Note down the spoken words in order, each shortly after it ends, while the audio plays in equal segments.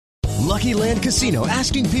Lucky Land Casino,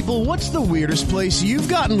 asking people, what's the weirdest place you've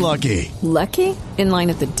gotten lucky? Lucky? In line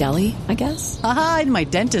at the deli, I guess? Aha, in my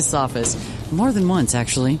dentist's office. More than once,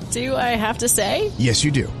 actually. Do I have to say? Yes,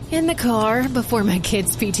 you do. In the car before my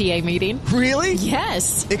kids' PTA meeting. Really?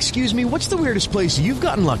 Yes. Excuse me, what's the weirdest place you've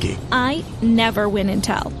gotten lucky? I never win and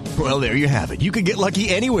tell. Well, there you have it. You can get lucky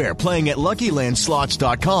anywhere, playing at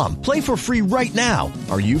LuckyLandSlots.com. Play for free right now.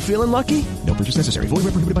 Are you feeling lucky? No purchase necessary. Void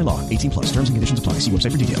where prohibited by law. 18 plus. Terms and conditions apply. See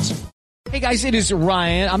website for details. Hey guys, it is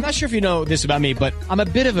Ryan. I'm not sure if you know this about me, but I'm a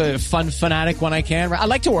bit of a fun fanatic when I can. I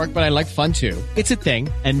like to work, but I like fun too. It's a thing.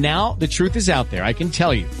 And now the truth is out there. I can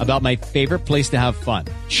tell you about my favorite place to have fun.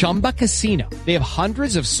 Chumba Casino. They have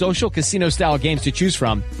hundreds of social casino style games to choose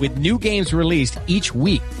from with new games released each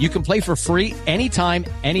week. You can play for free anytime,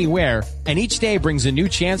 anywhere. And each day brings a new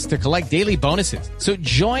chance to collect daily bonuses. So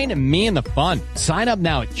join me in the fun. Sign up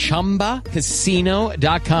now at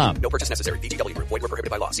ChumbaCasino.com. No purchase necessary. VGW Group. Void where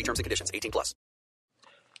prohibited by law. See terms and conditions. 18 plus.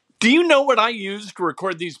 Do you know what I use to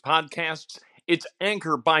record these podcasts? It's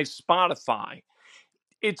Anchor by Spotify.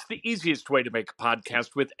 It's the easiest way to make a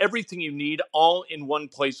podcast with everything you need all in one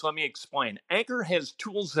place. Let me explain. Anchor has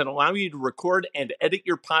tools that allow you to record and edit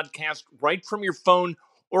your podcast right from your phone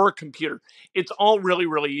or a computer. It's all really,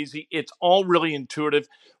 really easy. It's all really intuitive.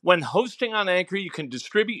 When hosting on Anchor, you can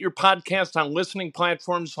distribute your podcast on listening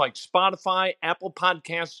platforms like Spotify, Apple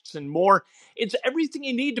Podcasts, and more. It's everything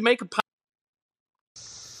you need to make a podcast.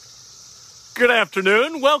 Good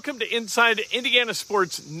afternoon. Welcome to Inside Indiana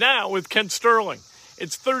Sports Now with Kent Sterling.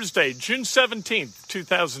 It's Thursday, June 17th,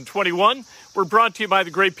 2021. We're brought to you by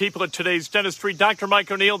the great people at Today's Dentistry. Dr. Mike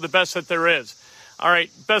O'Neill, the best that there is. All right,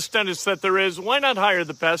 best dentist that there is. Why not hire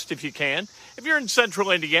the best if you can? If you're in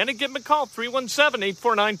central Indiana, give them a call,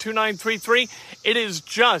 317-849-2933. It is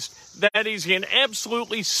just that easy. An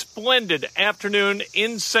absolutely splendid afternoon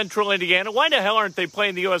in central Indiana. Why the hell aren't they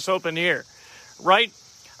playing the U.S. Open here, right?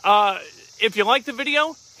 If you like the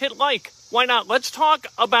video, hit like. Why not? Let's talk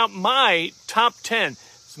about my top 10.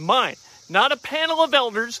 It's mine. Not a panel of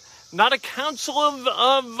elders, not a council of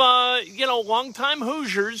longtime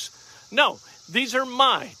Hoosiers. No, these are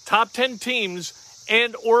my top 10 teams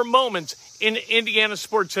and or moments in Indiana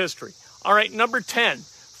sports history. All right, number 10,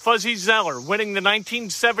 Fuzzy Zoeller winning the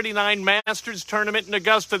 1979 Masters Tournament in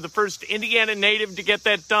Augusta, the first Indiana native to get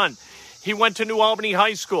that done. He went to New Albany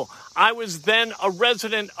High School. I was then a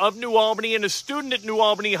resident of New Albany and a student at New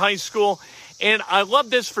Albany High School, and I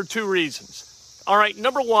love this for two reasons. All right,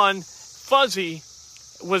 number one, Fuzzy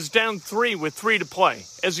was down 3 with 3 to play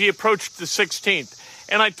as he approached the 16th.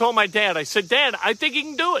 And I told my dad, I said, Dad, I think he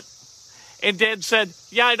can do it. And Dad said,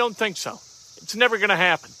 yeah, I don't think so. It's never going to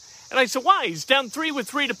happen. And I said, why? He's down 3 with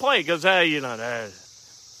 3 to play. He goes,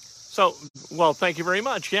 So, well, thank you very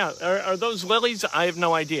much. Yeah, are those lilies? I have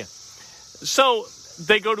no idea. So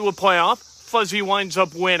they go to a playoff. Fuzzy winds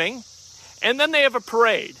up winning. And then they have a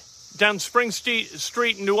parade down Spring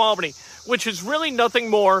Street in New Albany, which is really nothing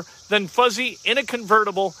more than Fuzzy in a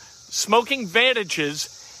convertible, smoking Vantages,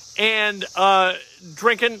 and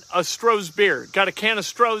drinking a Stroh's beer. Got a can of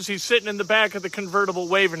Stroh's. He's sitting in the back of the convertible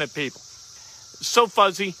waving at people. So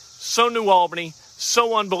Fuzzy, so New Albany,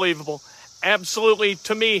 so unbelievable. Absolutely,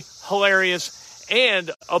 to me, hilarious.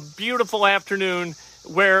 And a beautiful afternoon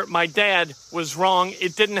where my dad was wrong.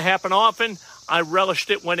 It didn't happen often. I relished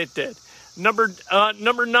it when it did. Number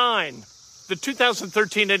 9, the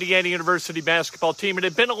 2013 Indiana University basketball team. It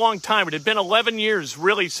had been a long time. It had been 11 years,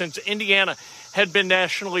 really, since Indiana had been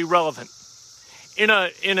nationally relevant in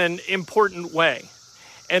an important way.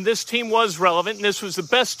 And this team was relevant, and this was the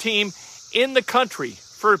best team in the country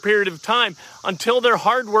for a period of time until their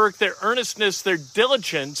hard work, their earnestness, their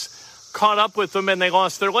diligence caught up with them, and they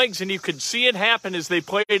lost their legs. And you could see it happen as they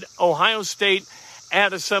played Ohio State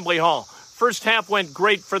at Assembly Hall. First half went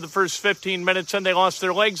great for the first 15 minutes, and they lost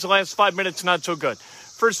their legs. The last 5 minutes, not so good.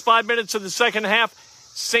 First 5 minutes of the second half,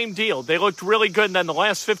 same deal. They looked really good, and then the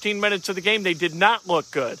last 15 minutes of the game, they did not look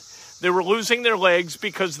good. They were losing their legs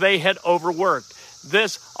because they had overworked.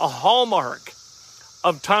 This, a hallmark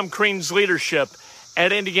of Tom Crean's leadership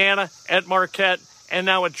at Indiana, at Marquette, and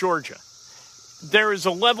now at Georgia. There is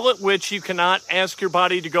a level at which you cannot ask your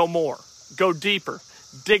body to go more, go deeper,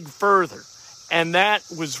 dig further. And that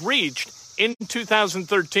was reached in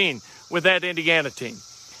 2013 with that Indiana team.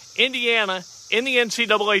 Indiana, in the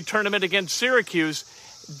NCAA tournament against Syracuse,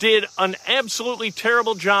 did an absolutely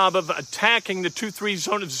terrible job of attacking the 2-3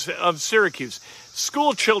 zone of Syracuse.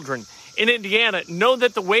 School children in Indiana know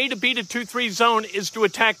that the way to beat a 2-3 zone is to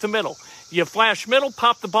attack the middle. You flash middle,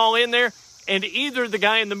 pop the ball in there, and either the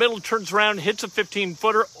guy in the middle turns around, hits a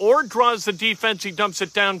 15-footer, or draws the defense, he dumps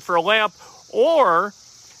it down for a layup, or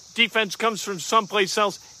defense comes from someplace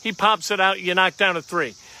else, He pops it out. You knock down a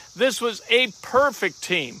three. This was a perfect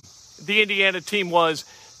team. The Indiana team was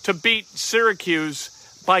to beat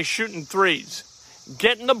Syracuse by shooting threes.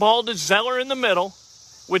 Getting the ball to Zeller in the middle,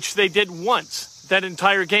 which they did once that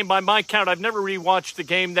entire game. By my count, I've never rewatched the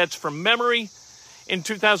game. That's from memory. In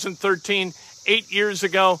 2013, 8 years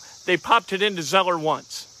ago, they popped it into Zeller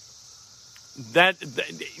once. That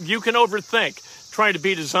you can overthink trying to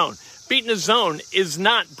beat a zone. Beating a zone is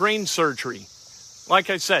not brain surgery. Like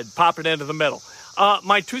I said, pop it into the middle.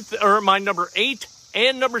 My number 8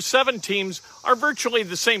 and number 7 teams are virtually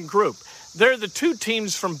the same group. They're the two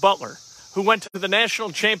teams from Butler who went to the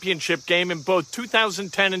national championship game in both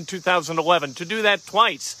 2010 and 2011. To do that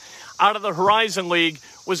twice out of the Horizon League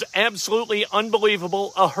was absolutely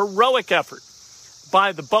unbelievable. A heroic effort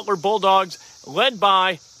by the Butler Bulldogs, led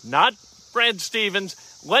by, not Brad Stevens,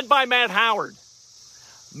 led by Matt Howard.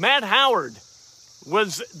 Matt Howard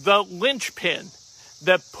was the linchpin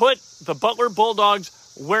that put the Butler Bulldogs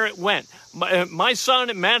where it went. My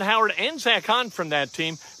son, Matt Howard, and Zach Hahn from that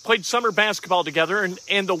team played summer basketball together,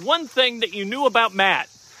 and the one thing that you knew about Matt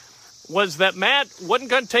was that Matt wasn't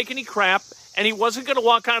going to take any crap, and he wasn't going to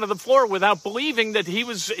walk onto the floor without believing that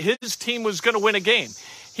his team was going to win a game.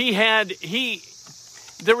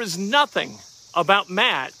 There was nothing about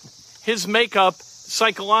Matt, his makeup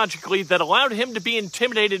psychologically, that allowed him to be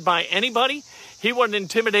intimidated by anybody. He wasn't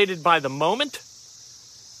intimidated by the moment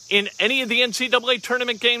in any of the NCAA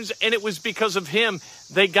tournament games, and it was because of him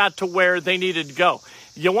they got to where they needed to go.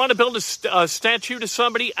 You want to build a statue to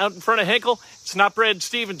somebody out in front of Hinkle? It's not Brad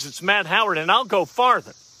Stevens, it's Matt Howard, and I'll go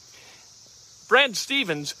farther. Brad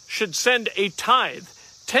Stevens should send a tithe,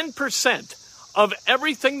 10% of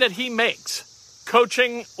everything that he makes,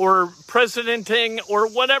 coaching or presidenting or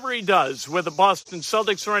whatever he does with the Boston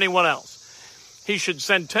Celtics or anyone else. He should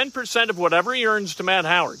send 10% of whatever he earns to Matt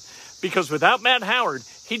Howard, because without Matt Howard,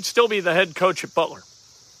 he'd still be the head coach at Butler.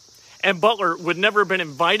 And Butler would never have been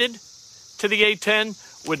invited to the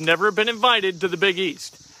A-10, would never have been invited to the Big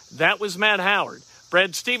East. That was Matt Howard.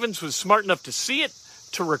 Brad Stevens was smart enough to see it,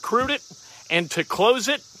 to recruit it, and to close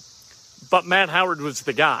it, but Matt Howard was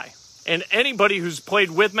the guy. And anybody who's played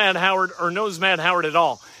with Matt Howard or knows Matt Howard at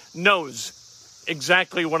all knows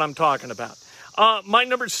exactly what I'm talking about. My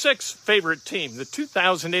number 6 favorite team, the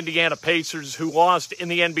 2000 Indiana Pacers, who lost in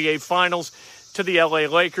the NBA Finals to the LA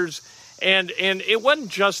Lakers. And it wasn't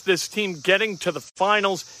just this team getting to the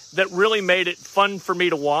finals that really made it fun for me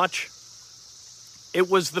to watch. It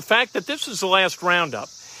was the fact that this was the last roundup.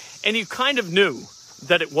 And you kind of knew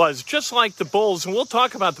that it was, just like the Bulls. And we'll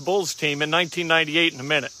talk about the Bulls team in 1998 in a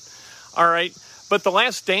minute. All right. But the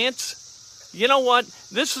last dance, you know what?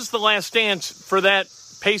 This is the last dance for that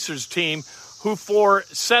Pacers team, who for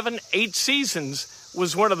 7-8 seasons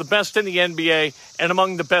was one of the best in the NBA and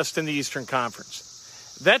among the best in the Eastern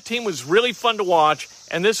Conference. That team was really fun to watch,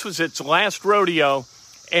 and this was its last rodeo,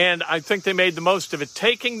 and I think they made the most of it,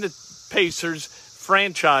 taking the Pacers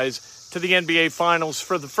franchise to the NBA Finals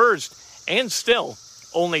for the first and still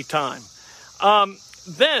only time.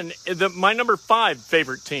 Then, my number 5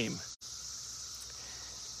 favorite team.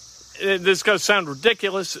 This is going to sound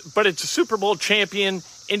ridiculous, but it's a Super Bowl champion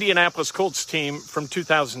Indianapolis Colts team from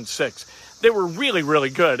 2006. They were really, really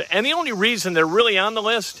good, and the only reason they're really on the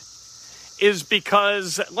list is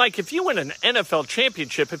because, like, if you win an NFL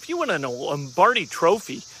championship, if you win a Lombardi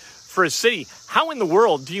trophy for a city, how in the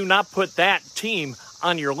world do you not put that team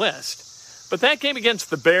on your list? But that game against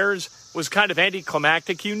the Bears was kind of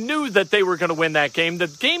anticlimactic. You knew that they were going to win that game. The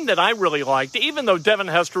game that I really liked, even though Devin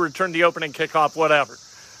Hester returned the opening kickoff, whatever,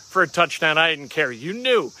 for a touchdown, I didn't care. You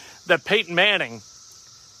knew that Peyton Manning,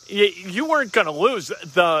 you weren't going to lose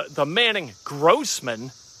the Manning-Grossman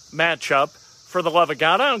matchup. For the love of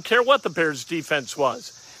God, I don't care what the Bears' defense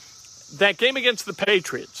was. That game against the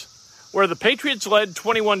Patriots, where the Patriots led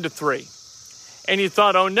 21-3, and you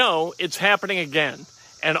thought, oh no, it's happening again.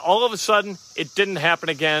 And all of a sudden, it didn't happen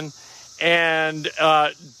again. And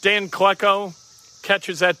Dan Klecko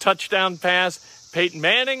catches that touchdown pass. Peyton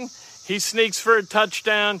Manning, he sneaks for a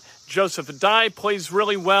touchdown. Joseph Adai plays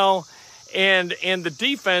really well. And the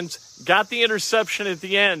defense got the interception at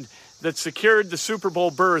the end that secured the Super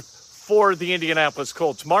Bowl berth for the Indianapolis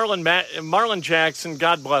Colts. Marlon Jackson,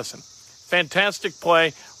 God bless him. Fantastic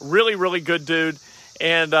play. Really, really good dude.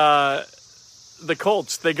 And the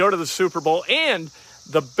Colts, they go to the Super Bowl. And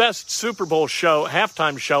the best Super Bowl show,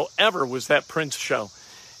 halftime show ever, was that Prince show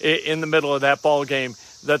in the middle of that ball game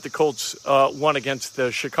that the Colts won against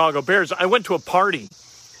the Chicago Bears. I went to a party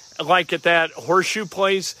like at that horseshoe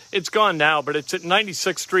place. It's gone now, but it's at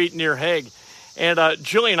 96th Street near Hague. And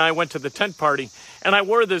Julie and I went to the tent party, and I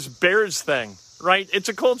wore this Bears thing right? It's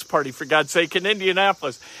a Colts party, for God's sake, in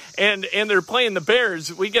Indianapolis. And they're playing the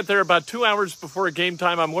Bears. We get there about 2 hours before game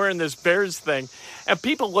time. I'm wearing this Bears thing. And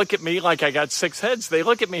people look at me like I got 6 heads. They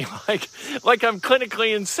look at me like I'm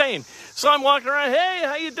clinically insane. So I'm walking around, hey,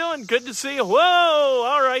 how you doing? Good to see you. Whoa,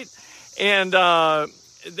 all right. And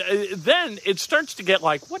then it starts to get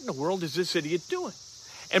like, what in the world is this idiot doing?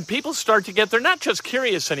 And people start to they're not just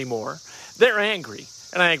curious anymore. They're angry.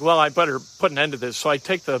 And I think, well, I better put an end to this. So I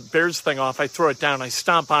take the Bears thing off, I throw it down, I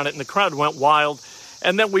stomp on it, and the crowd went wild.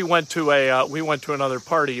 And then we went to another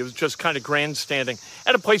party. It was just kind of grandstanding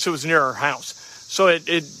at a place that was near our house. So it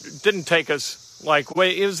didn't take us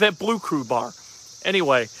it was that Blue Crew bar.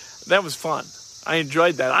 Anyway, that was fun. I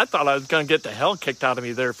enjoyed that. I thought I was going to get the hell kicked out of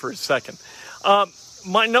me there for a second.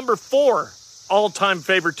 My number 4 all-time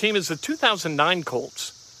favorite team is the 2009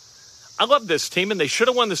 Colts. I love this team, and they should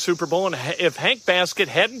have won the Super Bowl. And if Hank Baskett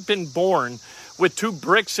hadn't been born with 2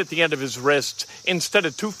 bricks at the end of his wrists instead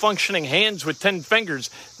of 2 functioning hands with 10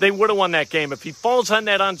 fingers, they would have won that game. If he falls on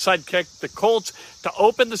that onside kick, the Colts, to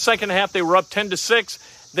open the second half, they were up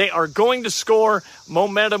 10-6. They are going to score.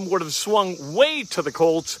 Momentum would have swung way to the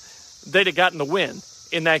Colts. They'd have gotten the win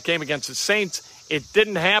in that game against the Saints. It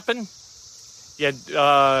didn't happen. You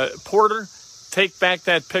had Porter take back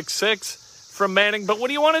that pick 6 from Manning, but what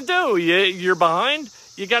do you want to do? You're behind.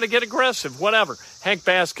 You got to get aggressive, whatever. Hank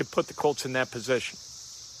Baskett put the Colts in that position.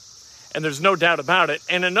 And there's no doubt about it.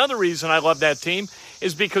 And another reason I love that team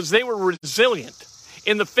is because they were resilient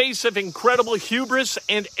in the face of incredible hubris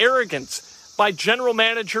and arrogance by general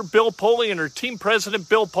manager Bill Polian or team president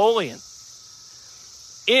Bill Polian.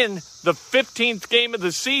 In the 15th game of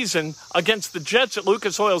the season against the Jets at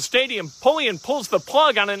Lucas Oil Stadium, Polian pulls the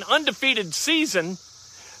plug on an undefeated season.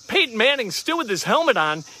 Peyton Manning still with his helmet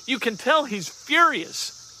on. You can tell he's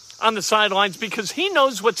furious on the sidelines because he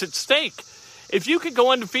knows what's at stake. If you could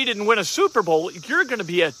go undefeated and win a Super Bowl, you're going to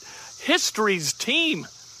be a history's team.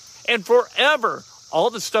 And forever, all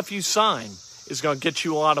the stuff you sign is going to get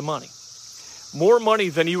you a lot of money. More money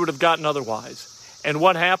than you would have gotten otherwise. And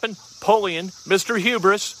what happened? Polian, Mr.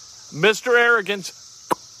 Hubris, Mr. Arrogance,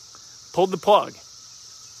 pulled the plug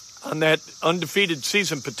on that undefeated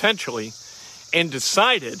season potentially, and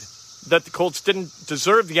decided that the Colts didn't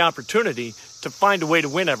deserve the opportunity to find a way to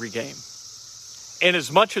win every game. And as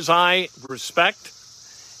much as I respect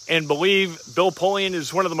and believe Bill Polian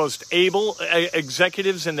is one of the most able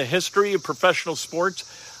executives in the history of professional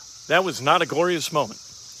sports, that was not a glorious moment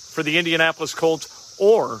for the Indianapolis Colts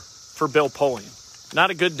or for Bill Polian.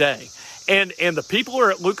 Not a good day. And the people who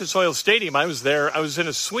are at Lucas Oil Stadium, I was there, I was in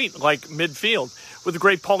a suite like midfield with the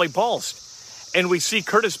great Paulie Balst. And we see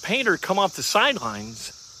Curtis Painter come off the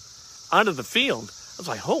sidelines onto the field. I was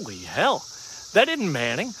like, holy hell, that isn't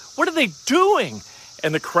Manning. What are they doing?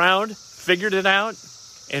 And the crowd figured it out,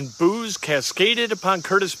 and boos cascaded upon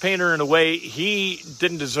Curtis Painter in a way he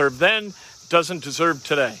didn't deserve then, doesn't deserve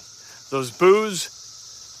today. Those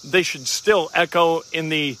boos, they should still echo in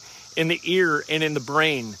the ear and in the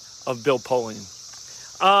brain of Bill Polian.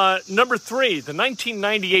 Number 3, the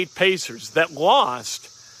 1998 Pacers that lost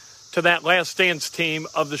to that last dance team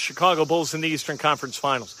of the Chicago Bulls in the Eastern Conference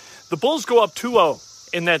Finals. The Bulls go up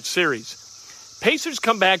 2-0 in that series. Pacers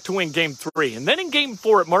come back to win Game 3. And then in Game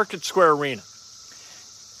 4 at Market Square Arena,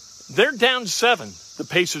 they're down 7, the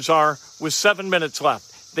Pacers are, with 7 minutes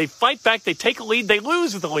left. They fight back, they take a lead, they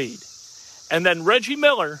lose the lead. And then Reggie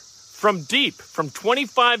Miller, from deep, from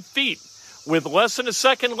 25 feet, with less than a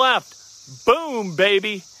second left, boom,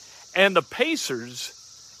 baby. And the Pacers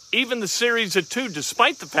even the series at 2,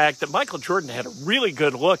 despite the fact that Michael Jordan had a really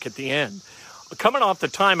good look at the end. Coming off the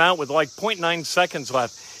timeout with like 0.9 seconds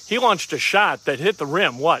left, he launched a shot that hit the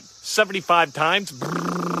rim, 75 times?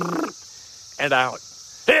 And out.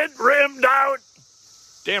 It rimmed out!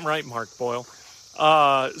 Damn right, Mark Boyle.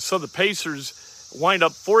 So the Pacers wind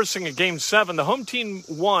up forcing a Game 7. The home team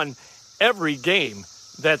won every game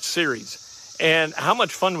that series. And how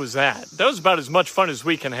much fun was that? That was about as much fun as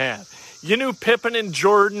we can have. You knew Pippen and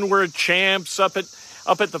Jordan were champs up at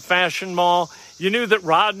the Fashion Mall. You knew that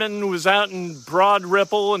Rodman was out in Broad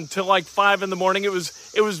Ripple until like 5 a.m. It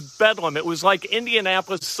was bedlam. It was like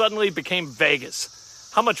Indianapolis suddenly became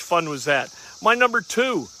Vegas. How much fun was that? My number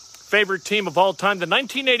 2 favorite team of all time, the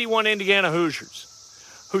 1981 Indiana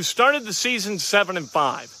Hoosiers, who started the season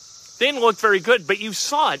 7-5. They didn't look very good, but you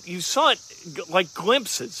saw it. You saw it like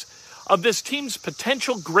glimpses of this team's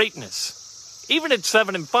potential greatness. Even at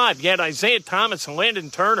 7-5, you had Isaiah Thomas and Landon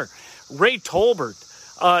Turner, Ray Tolbert,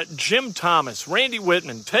 Jim Thomas, Randy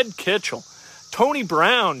Whitman, Ted Kitchell, Tony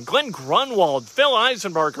Brown, Glenn Grunwald, Phil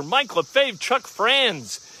Eisenbarger, Mike Lefebvre, Chuck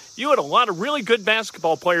Franz. You had a lot of really good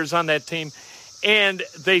basketball players on that team. And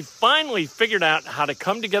they finally figured out how to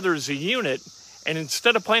come together as a unit. And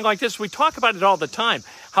instead of playing like this, we talk about it all the time,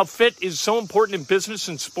 how fit is so important in business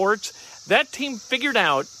and sports. That team figured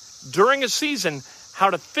out during a season how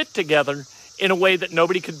to fit together in a way that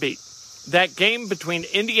nobody could beat. That game between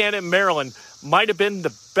Indiana and Maryland might have been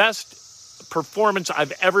the best performance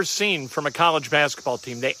I've ever seen from a college basketball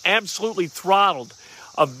team. They absolutely throttled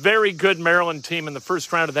a very good Maryland team in the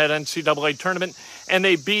first round of that NCAA tournament, and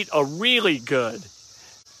they beat a really good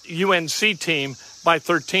UNC team by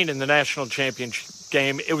 13 in the national championship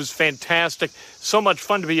game. It was fantastic. So much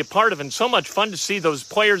fun to be a part of, and so much fun to see those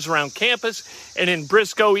players around campus and in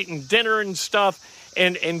Briscoe eating dinner and stuff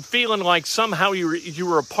and feeling like somehow you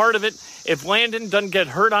were a part of it. If Landon doesn't get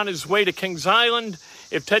hurt on his way to Kings Island,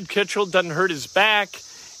 if Ted Kitchell doesn't hurt his back,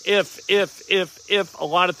 if a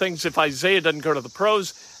lot of things, if Isaiah doesn't go to the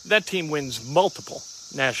pros, that team wins multiple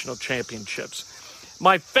national championships.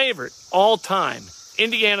 My favorite all-time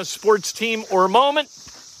Indiana sports team or moment,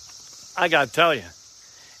 I got to tell you,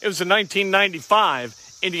 it was the 1995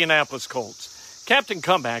 Indianapolis Colts. Captain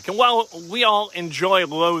Comeback. And while we all enjoy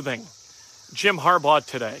loathing Jim Harbaugh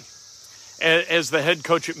today as the head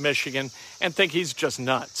coach at Michigan and think he's just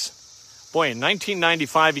nuts, boy, in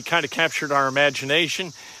 1995, he kind of captured our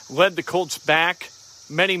imagination, led the Colts back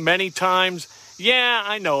many, many times. Yeah,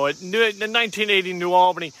 I know it. The 1980 New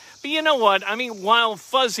Albany. But you know what? I mean, while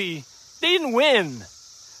fuzzy, they didn't win.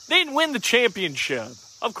 They didn't win the championship.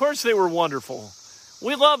 Of course they were wonderful.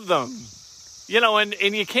 We love them. You know, and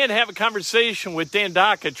you can't have a conversation with Dan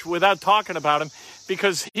Dakich without talking about him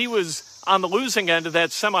because he was on the losing end of that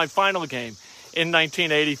semifinal game in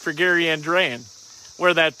 1980 for Gary Andrean,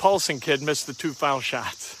 where that Paulson kid missed the 2 foul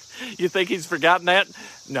shots. You think he's forgotten that?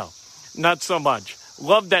 No, not so much.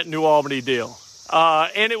 Loved that New Albany deal.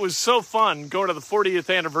 And it was so fun going to the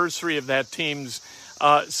 40th anniversary of that team's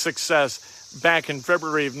success back in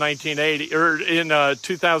February of 1980, or in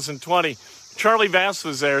 2020. Charlie Vass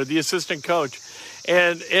was there, the assistant coach.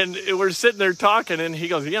 And we're sitting there talking, and he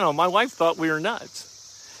goes, you know, my wife thought we were nuts.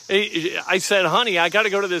 I said, honey, I got to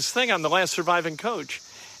go to this thing. I'm the last surviving coach.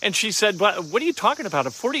 And she said, what are you talking about? A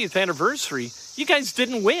 40th anniversary? You guys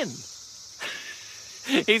didn't win.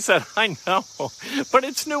 He said, I know, but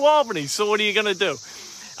it's New Albany, so what are you going to do?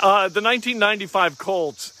 The 1995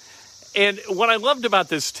 Colts. And what I loved about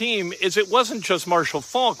this team is it wasn't just Marshall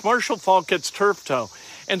Faulk. Marshall Faulk gets turf toe.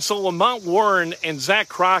 And so Lamont Warren and Zach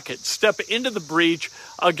Crockett step into the breach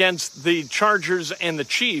against the Chargers and the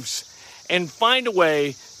Chiefs and find a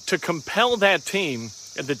way to compel that team.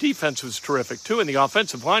 And the defense was terrific, too, and the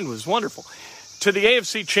offensive line was wonderful, to the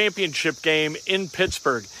AFC Championship game in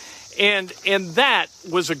Pittsburgh. And that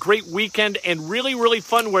was a great weekend and really, really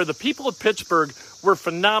fun, where the people of Pittsburgh were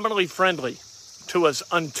phenomenally friendly to us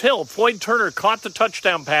until Floyd Turner caught the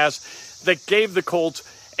touchdown pass that gave the Colts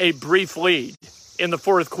a brief lead in the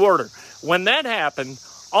fourth quarter. When that happened,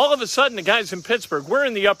 all of a sudden the guys in Pittsburgh, we're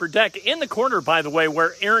in the upper deck, in the corner, by the way,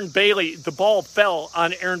 where Aaron Bailey, the ball fell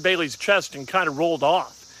on Aaron Bailey's chest and kind of rolled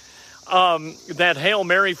off. That Hail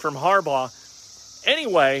Mary from Harbaugh.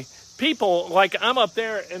 Anyway, people, like, I'm up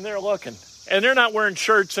there and they're looking, and they're not wearing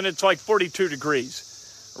shirts, and it's like 42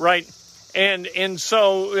 degrees, right? And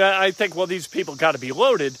so I think, well, these people got to be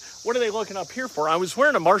loaded. What are they looking up here for? I was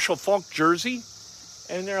wearing a Marshall Faulk jersey,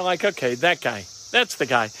 and they're like, okay, that guy, that's the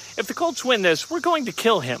guy. If the Colts win this, we're going to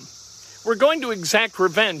kill him. We're going to exact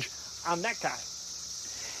revenge on that guy.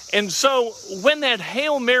 And so when that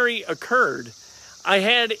Hail Mary occurred, I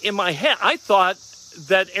had in my head, I thought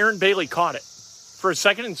that Aaron Bailey caught it for a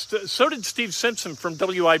second, and so did Steve Simpson from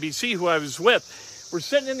WIBC, who I was with. We're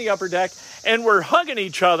sitting in the upper deck, and we're hugging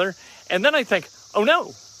each other, and then I think, oh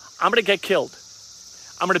no, I'm going to get killed.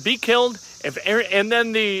 I'm going to be killed. And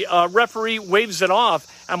then the referee waves it off.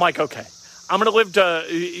 I'm like, okay, I'm going to live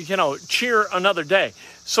to, cheer another day.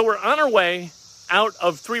 So we're on our way out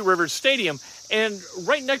of Three Rivers Stadium, and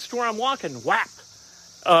right next to where I'm walking, whap,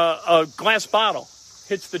 a glass bottle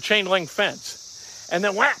hits the chain link fence. And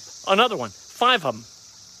then whap, another one. 5 of them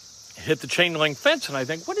hit the chain link fence. And I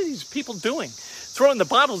think, what are these people doing? Throwing the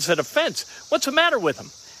bottles at a fence. What's the matter with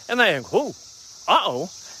them? And I think,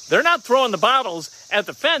 they're not throwing the bottles at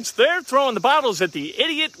the fence. They're throwing the bottles at the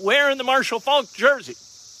idiot wearing the Marshall Faulk jersey.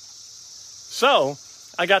 So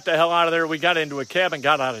I got the hell out of there. We got into a cab and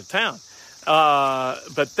got out of town.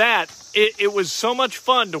 But it was so much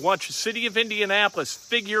fun to watch the city of Indianapolis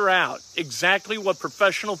figure out exactly what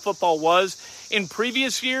professional football was. In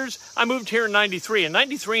previous years, I moved here in 93. In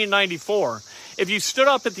 93 and 94, if you stood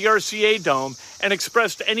up at the RCA Dome and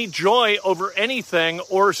expressed any joy over anything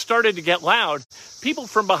or started to get loud, people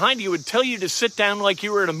from behind you would tell you to sit down like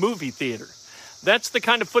you were at a movie theater. That's the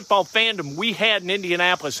kind of football fandom we had in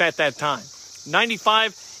Indianapolis at that time.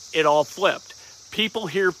 95, it all flipped. People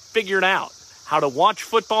here figured out how to watch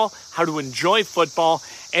football, how to enjoy football,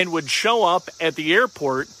 and would show up at the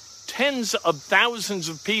airport. Tens of thousands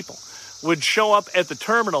of people would show up at the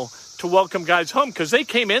terminal to welcome guys home because they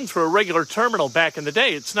came in through a regular terminal back in the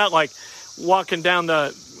day. It's not like walking down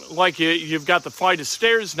you've got the flight of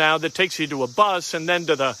stairs now that takes you to a bus and then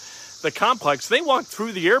to the complex. They walked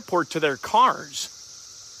through the airport to their cars.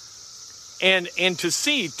 And to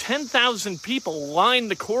see 10,000 people line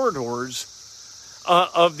the corridors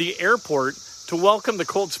of the airport to welcome the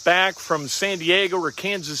Colts back from San Diego or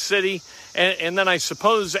Kansas City, and then I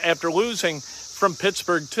suppose after losing from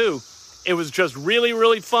Pittsburgh too, it was just really,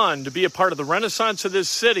 really fun to be a part of the renaissance of this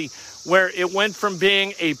city where it went from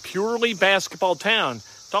being a purely basketball town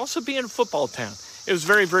to also being a football town. It was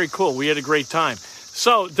very, very cool. We had a great time.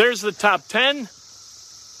 So there's the top 10.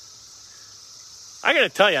 I got to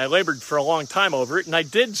tell you, I labored for a long time over it, and I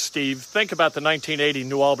did, Steve, think about the 1980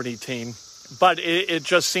 New Albany team, but it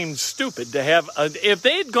just seemed stupid to have, if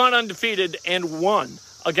they had gone undefeated and won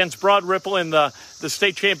against Broad Ripple in the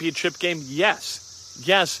state championship game, yes,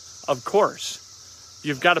 of course,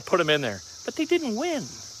 you've got to put them in there. But they didn't win.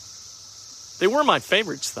 They were my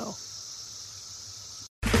favorites, though.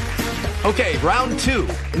 Okay, round 2.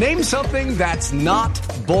 Name something that's not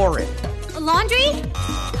boring. A laundry?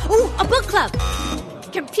 Ooh, a book club.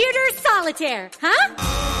 Computer solitaire, huh?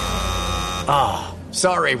 Ah,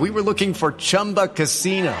 sorry, we were looking for Chumba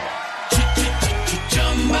Casino.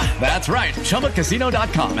 That's right,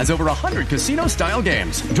 ChumbaCasino.com has over 100 casino-style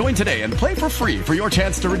games. Join today and play for free for your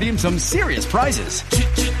chance to redeem some serious prizes.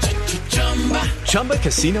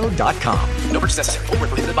 ChumbaCasino.com. No purchase necessary. Void where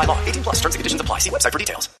prohibited by law. 18 plus. Terms and conditions apply. See website for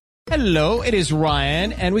details. Hello, it is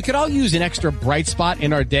Ryan, and we could all use an extra bright spot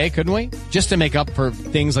in our day, couldn't we? Just to make up for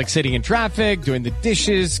things like sitting in traffic, doing the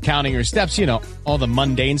dishes, counting your steps, all the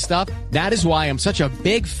mundane stuff. That is why I'm such a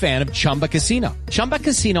big fan of Chumba Casino. Chumba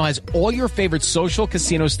Casino has all your favorite social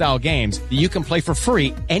casino-style games that you can play for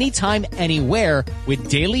free anytime, anywhere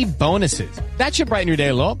with daily bonuses. That should brighten your day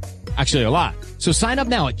a little. Actually, a lot. So sign up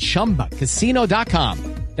now at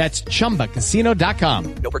ChumbaCasino.com. That's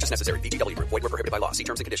ChumbaCasino.com. No purchase necessary. VGW Group. Void where prohibited by law. See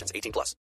terms and conditions. 18 plus.